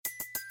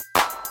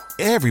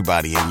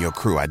Everybody in your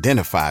crew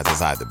identifies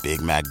as either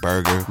Big Mac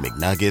Burger,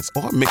 McNuggets,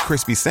 or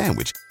McCrispy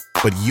Sandwich.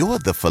 But you're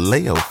the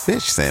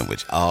Filet-O-Fish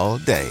Sandwich all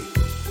day.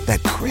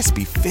 That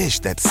crispy fish,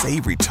 that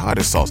savory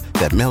tartar sauce,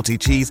 that melty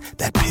cheese,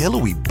 that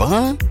pillowy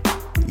bun.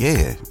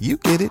 Yeah, you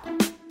get it.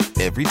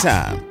 Every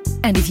time.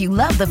 And if you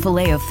love the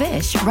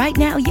Filet-O-Fish, right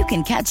now you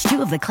can catch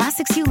two of the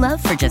classics you love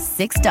for just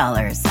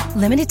 $6.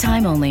 Limited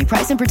time only.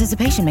 Price and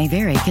participation may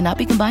vary. Cannot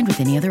be combined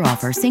with any other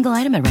offer. Single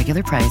item at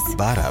regular price.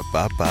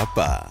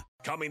 Ba-da-ba-ba-ba.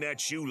 Coming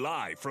at you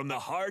live from the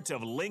heart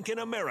of Lincoln,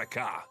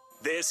 America.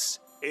 This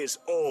is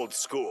Old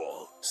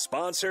School,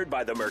 sponsored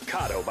by the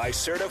Mercado by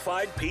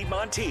Certified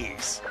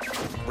Piedmontese.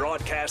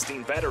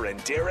 Broadcasting veteran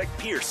Derek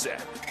Pearson.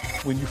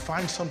 When you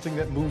find something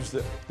that moves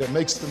them, that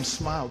makes them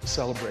smile,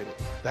 celebrate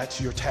it. That's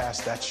your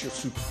task. That's your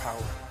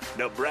superpower.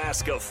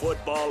 Nebraska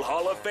Football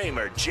Hall of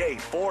Famer Jay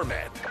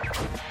Foreman.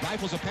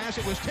 Rifles a pass.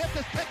 It was tipped.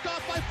 It's picked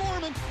off by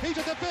Foreman. He's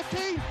at the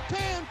 15,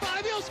 10,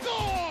 5. He'll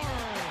score!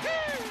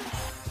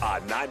 On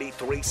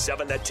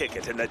 93.7 The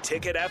Ticket and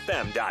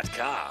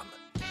theticketfm.com.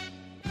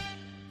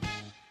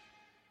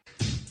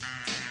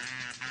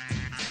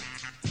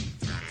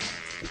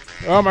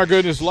 Oh, my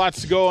goodness,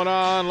 lots going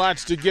on,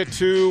 lots to get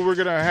to. We're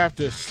going to have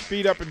to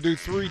speed up and do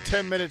 3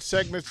 10-minute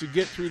segments to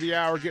get through the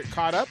hour, get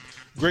caught up.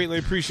 Greatly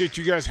appreciate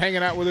you guys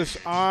hanging out with us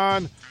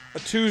on a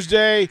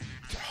Tuesday.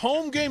 It's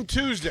Home Game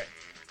Tuesday.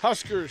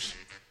 Huskers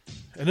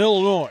in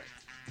Illinois.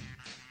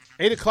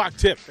 8 o'clock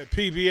tip at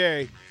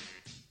PBA.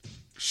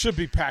 Should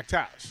be packed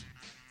house.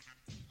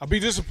 I'll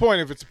be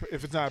disappointed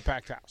if it's not a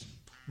packed house.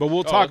 But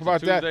we'll talk about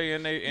that.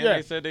 And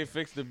they said they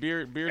fixed the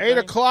beer 8 thing.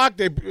 o'clock,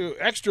 they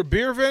extra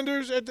beer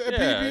vendors at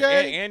PBA.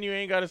 And you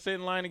ain't got to sit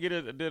in line to get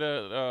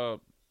a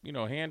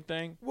hand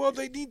thing. Well,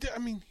 they need to. I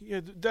mean,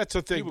 yeah, that's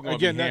a thing. People gonna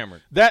Again, be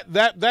hammered.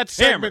 That's segment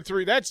Hammered.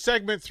 3. That's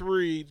segment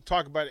 3 to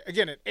talk about it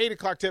again at 8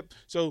 o'clock tip.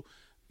 So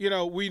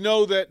we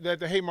know that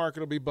the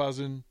Haymarket will be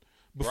buzzing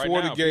before Right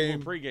now, the game,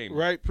 people pre-gaming.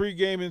 right?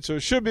 Pre-gaming, so it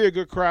should be a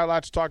good crowd.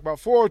 Lots to talk about.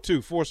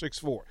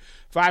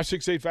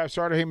 402-464-5685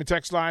 Starter Heyman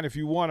text line. If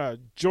you want to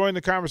join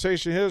the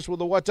conversation, hit us with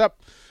a what's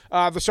up.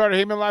 The Starter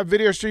Heyman live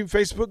video stream,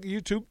 Facebook,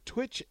 YouTube,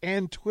 Twitch,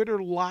 and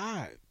Twitter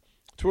live.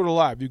 Twitter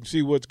live. You can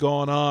see what's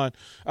going on.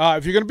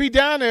 If you're going to be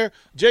down there,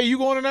 Jay, you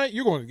going tonight?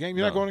 You're going to the game.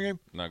 You're not going to the game?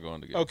 Not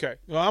going to the game. Okay.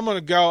 Well, I'm going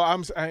to go.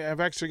 I've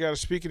actually got a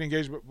speaking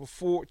engagement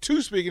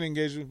two speaking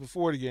engagements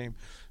before the game.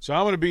 So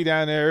I'm going to be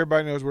down there.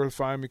 Everybody knows where to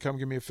find me. Come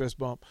give me a fist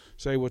bump.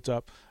 Say what's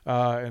up.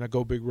 And a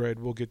Go Big Red.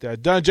 We'll get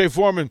that done. Jay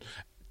Foreman,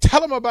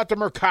 tell them about the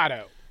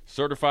Mercado.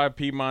 Certified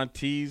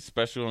Piedmontese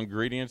special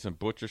ingredients and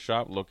butcher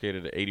shop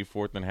located at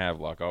 84th and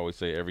Havelock. I always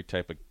say every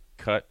type of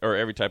cut or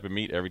every type of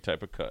meat, every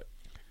type of cut.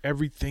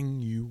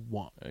 Everything you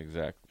want.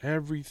 Exactly.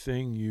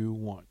 Everything you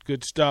want.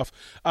 Good stuff.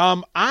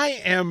 I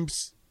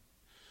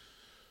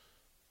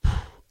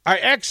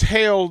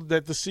exhaled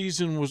that the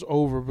season was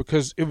over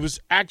because it was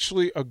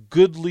actually a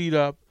good lead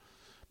up,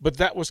 but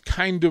that was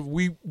kind of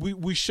we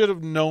should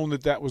have known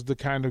that was the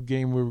kind of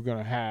game we were going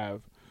to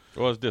have.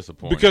 Well, it's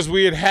disappointing because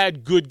we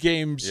had good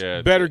games,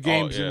 better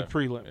games in the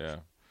prelims. Yeah.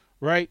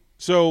 Right?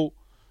 So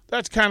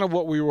that's kind of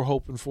what we were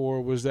hoping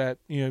for, was that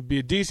it'd be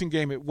a decent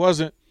game. It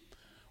wasn't.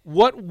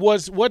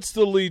 What's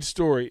the lead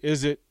story?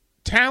 Is it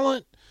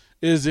talent?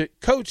 Is it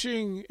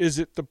coaching? Is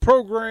it the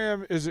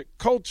program? Is it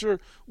culture?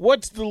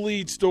 What's the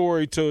lead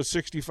story to a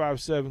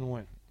 65-7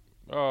 win?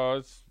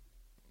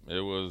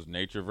 It was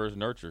nature versus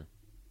nurture.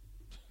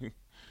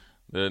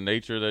 The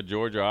nature that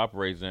Georgia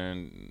operates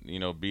in,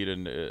 beat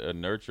a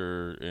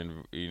nurture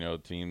and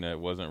team that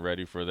wasn't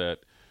ready for that,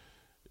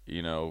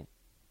 down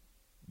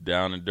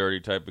and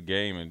dirty type of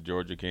game, and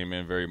Georgia came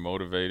in very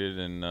motivated,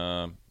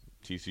 and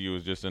TCU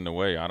was just in the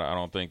way. I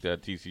don't think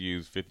that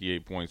TCU's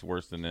 58 points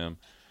worse than them,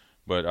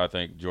 but I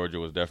think Georgia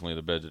was definitely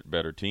the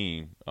better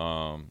team.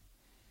 And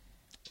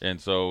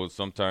so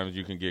sometimes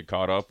you can get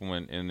caught up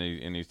when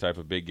in these type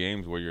of big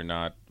games where you're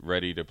not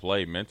ready to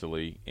play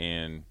mentally,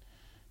 and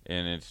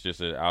it's just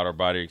an outer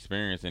body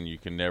experience, and you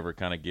can never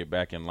kind of get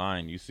back in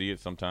line. You see it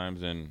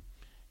sometimes in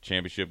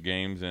championship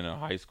games in a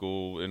high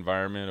school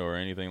environment or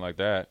anything like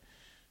that.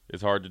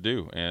 It's hard to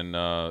do, and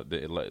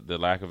the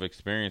lack of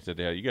experience that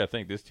they had. You got to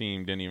think this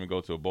team didn't even go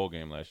to a bowl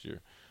game last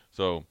year.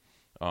 So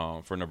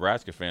for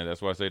Nebraska fans,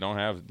 that's why I say don't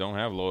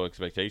have low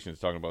expectations.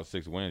 Talking about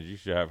 6 wins, you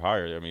should have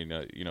higher. I mean,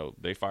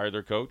 they fired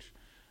their coach.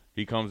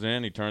 He comes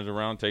in, he turns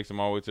around, takes them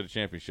all the way to the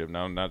championship.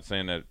 Now, I'm not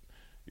saying that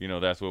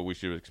that's what we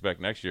should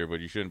expect next year, but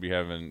you shouldn't be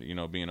having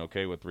being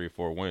okay with 3 or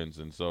 4 wins.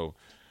 And so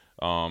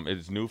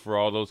it's new for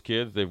all those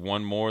kids. They've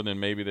won more than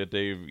maybe that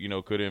they've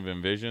could have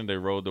envisioned. They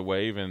rode the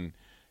wave and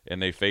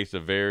they face a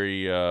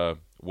very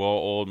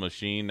well-oiled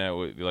machine that,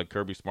 like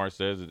Kirby Smart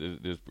says,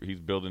 he's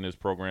building his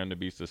program to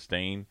be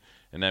sustained,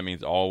 and that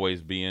means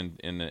always being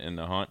in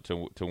the hunt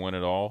to win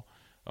it all.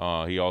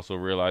 He also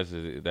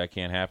realizes that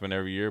can't happen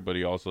every year, but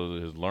he also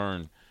has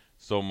learned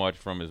so much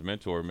from his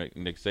mentor,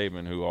 Nick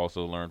Saban, who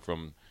also learned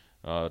from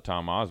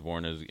Tom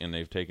Osborne, and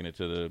they've taken it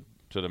to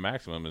the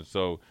maximum. And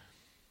so,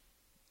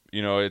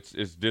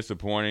 it's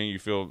disappointing. You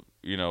feel,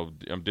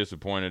 I'm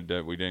disappointed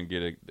that we didn't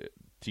get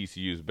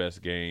TCU's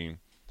best game.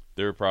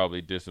 they're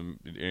probably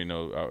I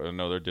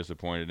know they're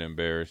disappointed and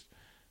embarrassed.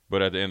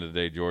 But at the end of the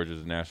day,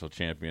 Georgia's a national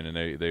champion,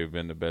 and they've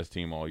been the best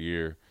team all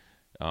year.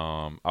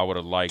 I would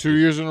have liked 2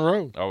 years in a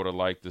row. I would have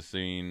liked to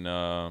seen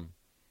some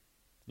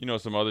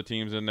other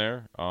teams in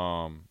there.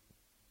 I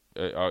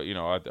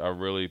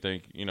really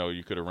think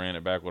you could have ran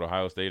it back with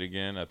Ohio State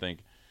again. I think,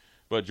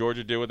 but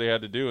Georgia did what they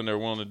had to do, and they're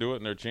willing to do it,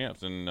 and they're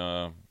champs. And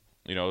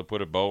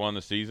put a bow on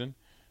the season,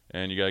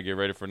 and you got to get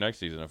ready for next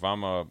season. If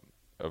I'm a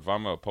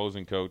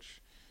opposing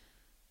coach,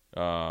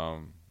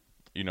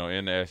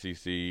 in the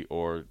SEC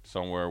or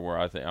somewhere where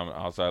I think I'm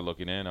outside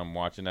looking in, I'm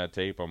watching that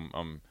tape.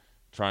 I'm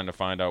trying to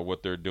find out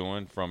what they're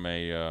doing from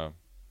a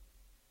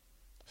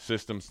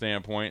system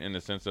standpoint, in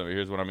the sense of,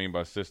 here's what I mean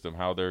by system,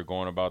 how they're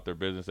going about their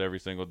business every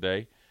single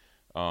day.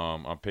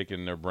 I'm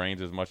picking their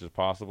brains as much as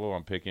possible.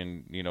 I'm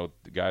picking,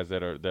 the guys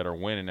that are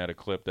winning at a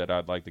clip that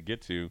I'd like to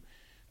get to,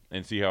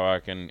 and see how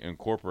I can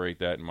incorporate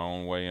that in my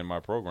own way in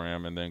my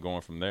program, and then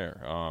going from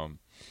there.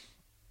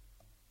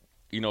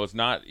 It's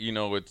not,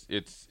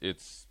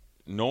 it's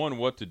knowing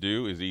what to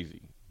do is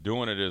easy.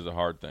 Doing it is a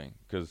hard thing,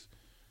 because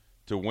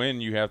to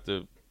win you got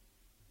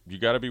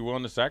to be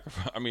willing to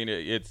sacrifice. I mean,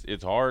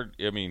 it's hard.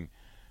 I mean,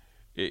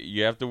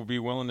 you have to be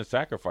willing to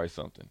sacrifice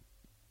something,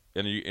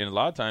 and a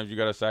lot of times you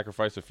got to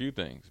sacrifice a few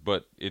things,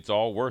 but it's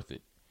all worth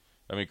it.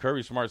 I mean,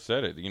 Kirby Smart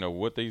said it.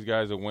 What these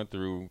guys have went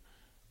through,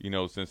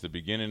 since the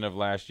beginning of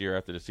last year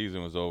after the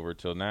season was over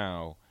till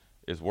now,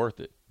 is worth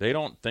it. They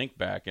don't think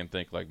back and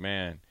think like,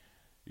 man,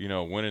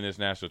 winning this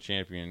national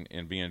champion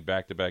and being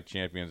back-to-back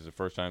champions is the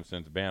first time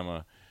since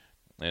Bama,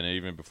 and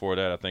even before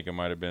that, I think it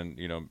might have been,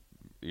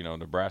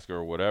 Nebraska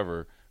or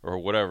whatever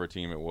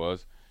team it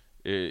was.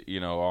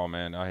 Oh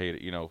man, I hate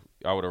it.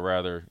 I would have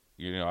rather,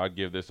 I'd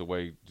give this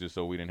away just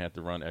so we didn't have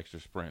to run extra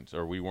sprints,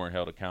 or we weren't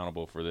held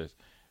accountable for this.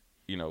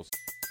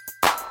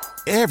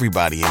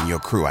 Everybody in your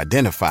crew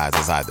identifies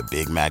as either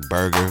Big Mac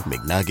Burger,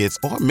 McNuggets,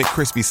 or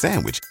McCrispy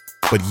Sandwich.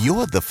 But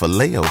you're the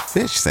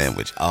Filet-O-Fish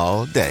Sandwich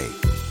all day.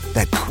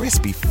 That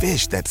crispy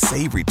fish, that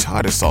savory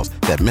tartar sauce,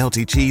 that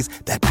melty cheese,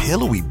 that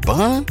pillowy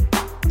bun.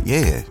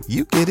 Yeah,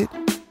 you get it.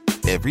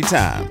 Every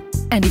time.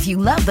 And if you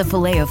love the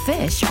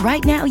Filet-O-Fish,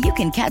 right now you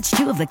can catch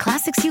 2 of the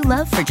classics you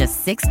love for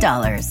just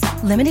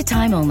 $6. Limited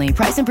time only.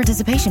 Price and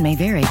participation may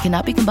vary.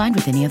 Cannot be combined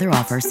with any other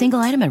offer. Single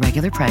item at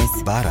regular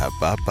price.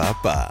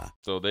 Ba-da-ba-ba-ba.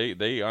 So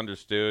they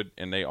understood,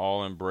 and they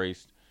all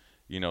embraced,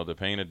 the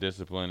pain of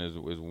discipline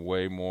is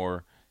way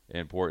more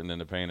important than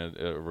the pain of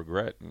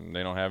regret. And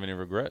they don't have any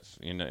regrets.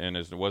 And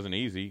it wasn't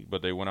easy,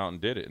 but they went out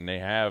and did it. And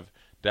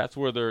that's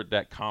where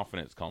that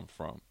confidence comes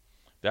from.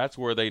 That's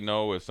where they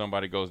know if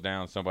somebody goes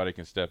down, somebody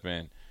can step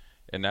in.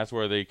 And that's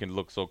where they can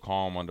look so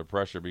calm under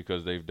pressure,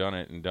 because they've done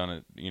it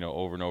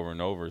over and over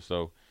and over.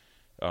 So,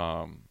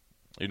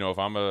 if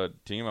I'm a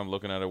team, I'm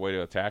looking at a way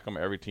to attack them.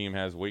 Every team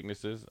has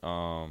weaknesses.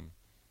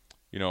 Certainly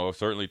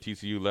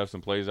TCU left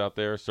some plays out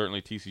there.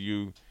 Certainly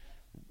TCU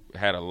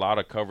had a lot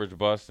of coverage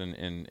busts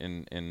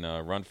and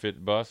run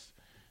fit busts.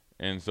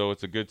 And so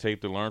it's a good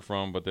tape to learn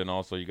from, but then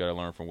also you got to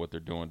learn from what they're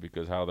doing,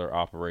 because how they're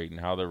operating,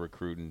 how they're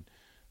recruiting,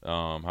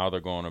 how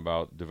they're going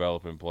about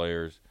developing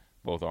players,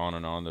 both on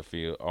and on the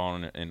field,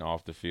 on and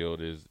off the field,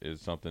 is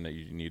something that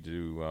you need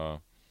to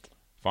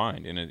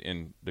find.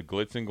 And the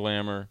glitz and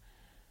glamour,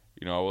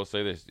 I will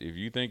say this: if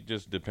you think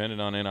just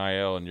dependent on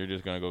NIL and you're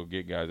just going to go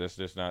get guys, that's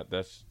just not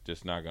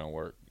going to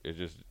work.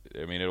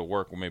 It'll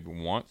work maybe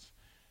once,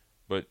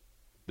 but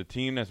the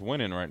team that's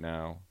winning right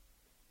now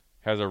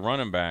has a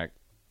running back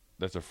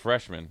that's a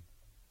freshman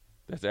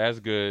that's as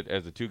good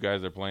as the 2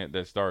 guys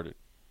that started.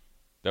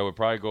 That would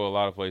probably go a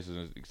lot of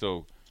places.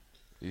 So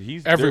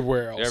he's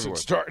everywhere else. Everywhere.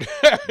 Start.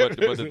 but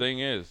the thing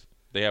is,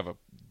 they have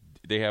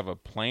a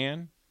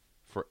plan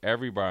for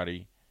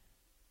everybody,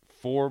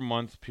 4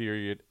 months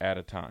period at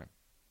a time.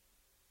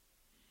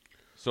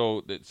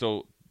 So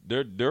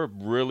they're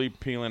really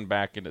peeling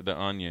back into the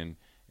onion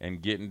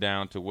and getting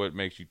down to what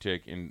makes you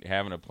tick and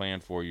having a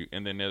plan for you.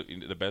 And then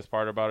the best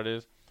part about it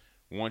is,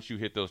 once you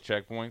hit those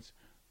checkpoints,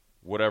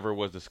 whatever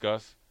was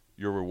discussed,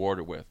 you're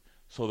rewarded with.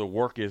 So the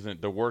work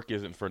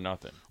isn't for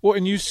nothing. Well,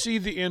 and you see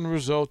the end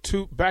result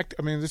too. This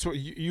is what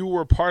you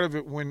were a part of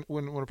it when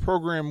a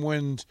program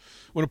wins,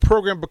 when a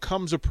program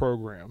becomes a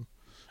program,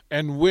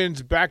 and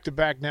wins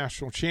back-to-back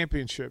national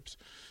championships.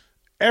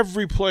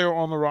 Every player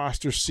on the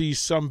roster sees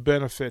some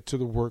benefit to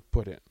the work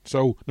put in.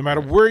 So no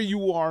matter where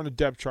you are on the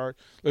depth chart,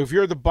 if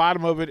you're at the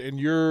bottom of it and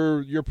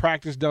you're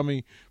practice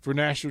dummy for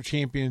national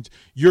champions,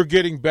 you're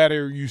getting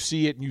better. You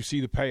see it and you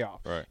see the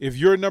payoff. Right. If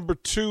you're number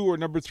 2 or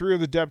number 3 on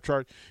the depth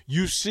chart,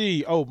 you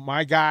see, oh,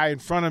 my guy in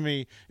front of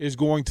me is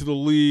going to the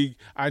league.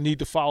 I need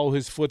to follow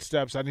his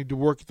footsteps. I need to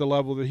work at the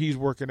level that he's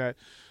working at.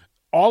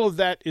 All of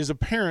that is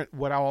apparent.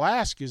 What I'll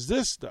ask is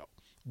this, though.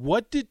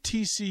 What did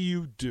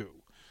TCU do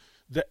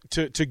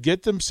to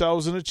get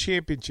themselves in a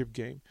championship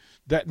game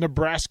that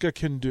Nebraska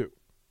can do?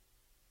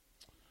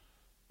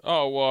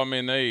 Oh, well,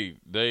 they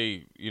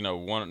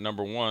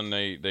number one,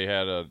 they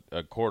had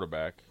a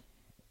quarterback,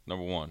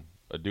 number one,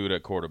 a dude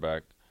at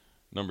quarterback.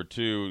 Number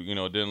 2,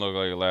 it didn't look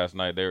like it last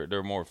night.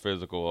 They're more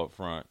physical up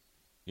front.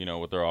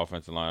 with their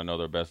offensive line. I know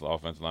their best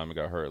offensive lineman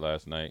got hurt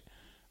last night.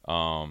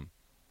 And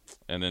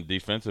then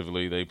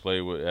defensively, they play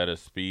at a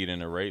speed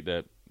and a rate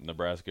that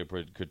Nebraska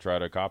could try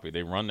to copy.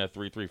 They run that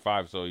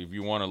 3-3-5, so if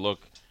you want to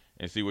look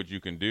and see what you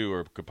can do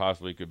or could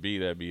be,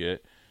 that'd be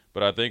it.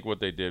 But I think what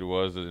they did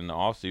was in the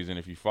offseason,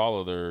 if you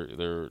follow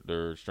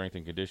their strength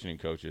and conditioning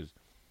coaches,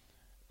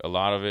 a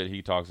lot of it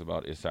he talks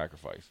about is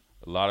sacrifice.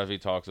 A lot of it he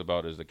talks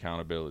about is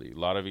accountability. A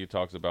lot of it he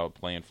talks about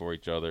playing for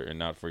each other and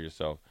not for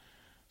yourself.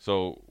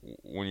 So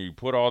when you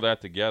put all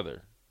that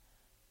together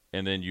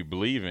and then you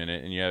believe in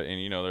it, and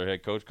their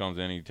head coach comes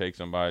in, he takes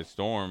them by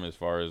storm as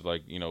far as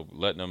putting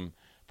them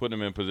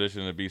in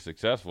position to be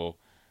successful.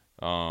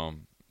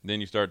 Then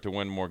you start to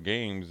win more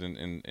games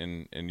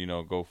and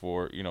go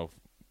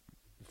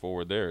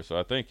forward there. So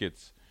I think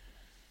it's,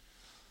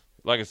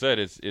 like I said,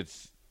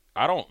 it's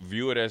I don't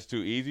view it as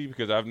too easy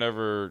because I've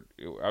never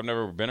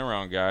been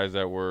around guys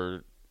that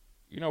were,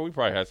 we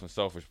probably had some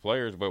selfish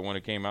players, but when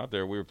it came out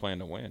there, we were playing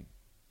to win.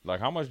 Like,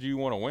 how much do you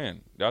want to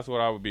win? That's what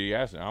I would be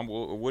asking.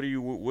 What are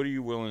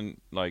you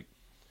willing, like,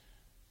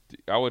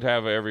 I would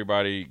have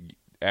everybody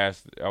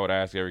ask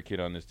every kid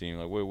on this team,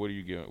 like, what are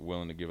you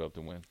willing to give up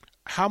to win?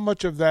 How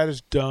much of that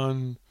is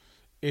done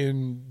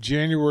in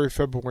January,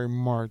 February,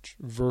 March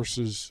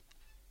versus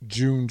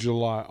June,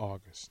 July,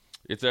 August?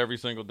 It's every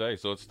single day,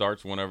 so it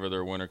starts whenever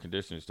their winter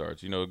conditioning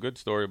starts. A good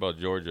story about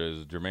Georgia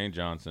is Jermaine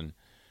Johnson,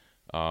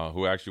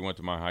 who actually went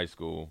to my high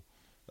school,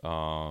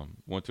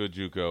 went to a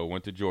JUCO,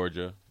 went to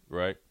Georgia,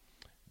 right?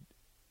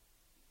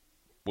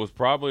 Was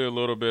probably a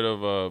little bit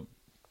of a,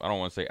 I don't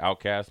want to say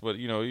outcast, but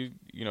he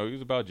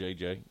was about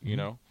JJ,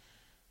 and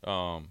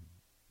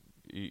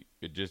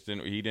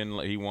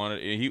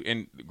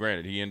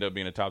granted, he ended up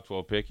being a top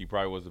 12 pick. He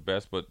probably was the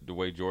best, but the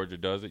way Georgia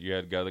does it, you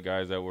had other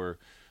guys that were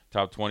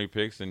top 20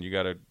 picks, and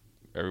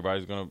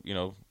everybody's gonna,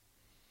 you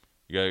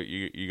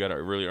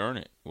gotta really earn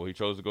it. Well, he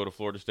chose to go to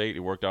Florida State. It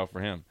worked out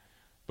for him.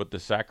 But the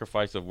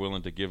sacrifice of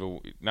willing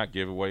to not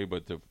give away,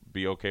 but to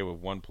be okay with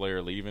one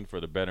player leaving for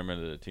the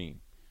betterment of the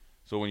team.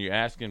 So when you're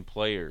asking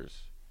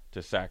players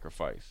to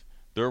sacrifice,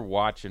 they're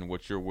watching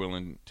what you're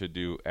willing to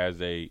do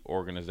as a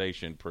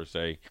organization per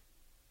se,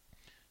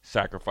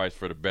 sacrifice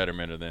for the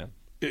betterment of them.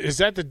 Is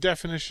that the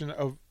definition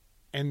of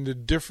and the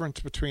difference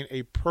between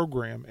a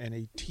program and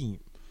a team?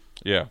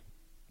 Yeah,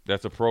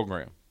 that's a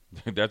program.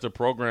 That's a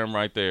program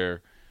right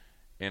there.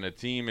 And a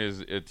team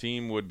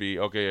would be,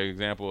 okay, an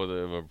example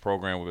of a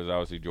program was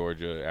obviously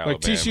Georgia, Alabama.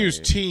 Like TCU's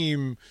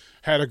team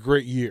had a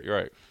great year.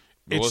 Right.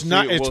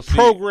 Its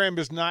program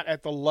is not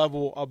at the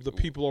level of the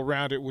people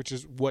around it, which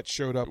is what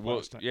showed up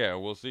last time. Yeah,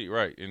 we'll see.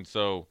 Right. And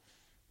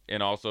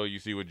also you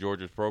see with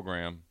Georgia's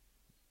program,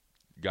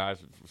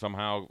 guys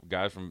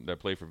that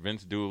play for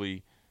Vince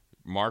Dooley,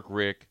 Mark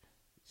Richt,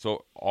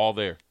 so all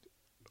there.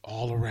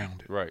 All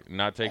around it, right?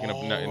 Not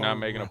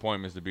making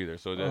appointments to be there.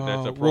 So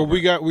that's a program.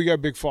 Well, we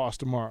got Big Foss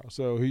tomorrow,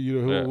 so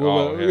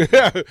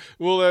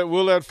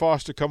we'll let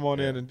Foster come on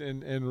in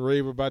and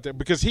rave about that,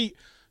 because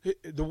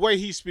the way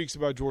he speaks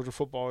about Georgia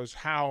football is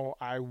how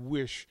I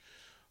wish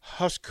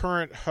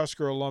current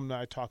Husker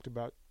alumni talked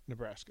about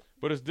Nebraska.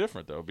 But it's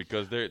different though,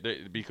 because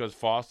because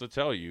Foss will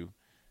tell you,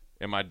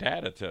 and my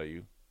dad will tell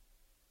you.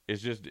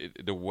 It's just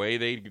the way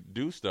they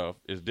do stuff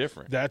is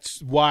different.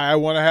 That's why I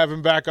want to have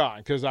him back on,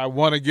 because I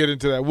want to get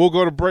into that. We'll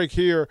go to break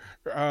here,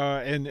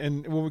 and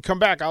when we come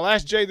back, I'll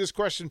ask Jay this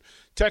question.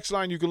 Text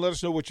line, you can let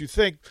us know what you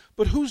think.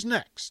 But who's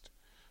next,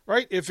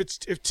 right? If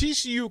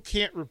TCU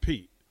can't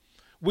repeat,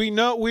 we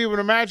would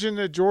imagine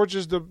that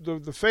Georgia's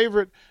the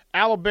favorite.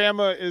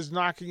 Alabama is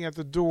knocking at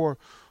the door.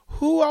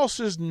 Who else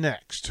is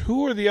next?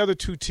 Who are the other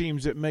two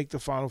teams that make the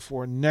Final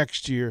Four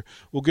next year?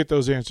 We'll get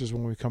those answers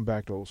when we come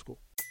back to Old School.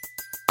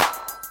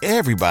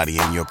 Everybody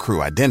in your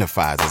crew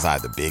identifies as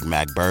either Big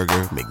Mac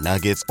Burger,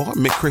 McNuggets, or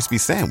McCrispy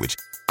Sandwich.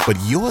 But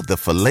you're the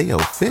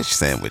Filet-O-Fish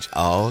Sandwich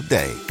all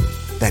day.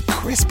 That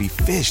crispy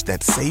fish,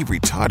 that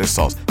savory tartar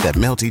sauce, that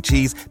melty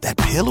cheese, that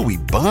pillowy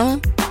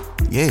bun.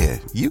 Yeah,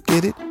 you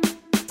get it.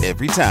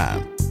 Every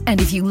time.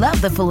 And if you love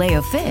the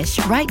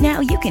Filet-O-Fish, right now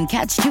you can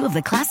catch two of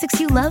the classics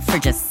you love for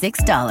just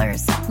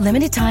 $6.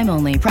 Limited time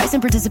only. Price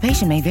and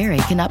participation may vary.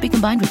 Cannot be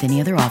combined with any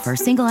other offer.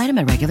 Single item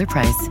at regular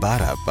price.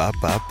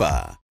 Ba-da-ba-ba-ba.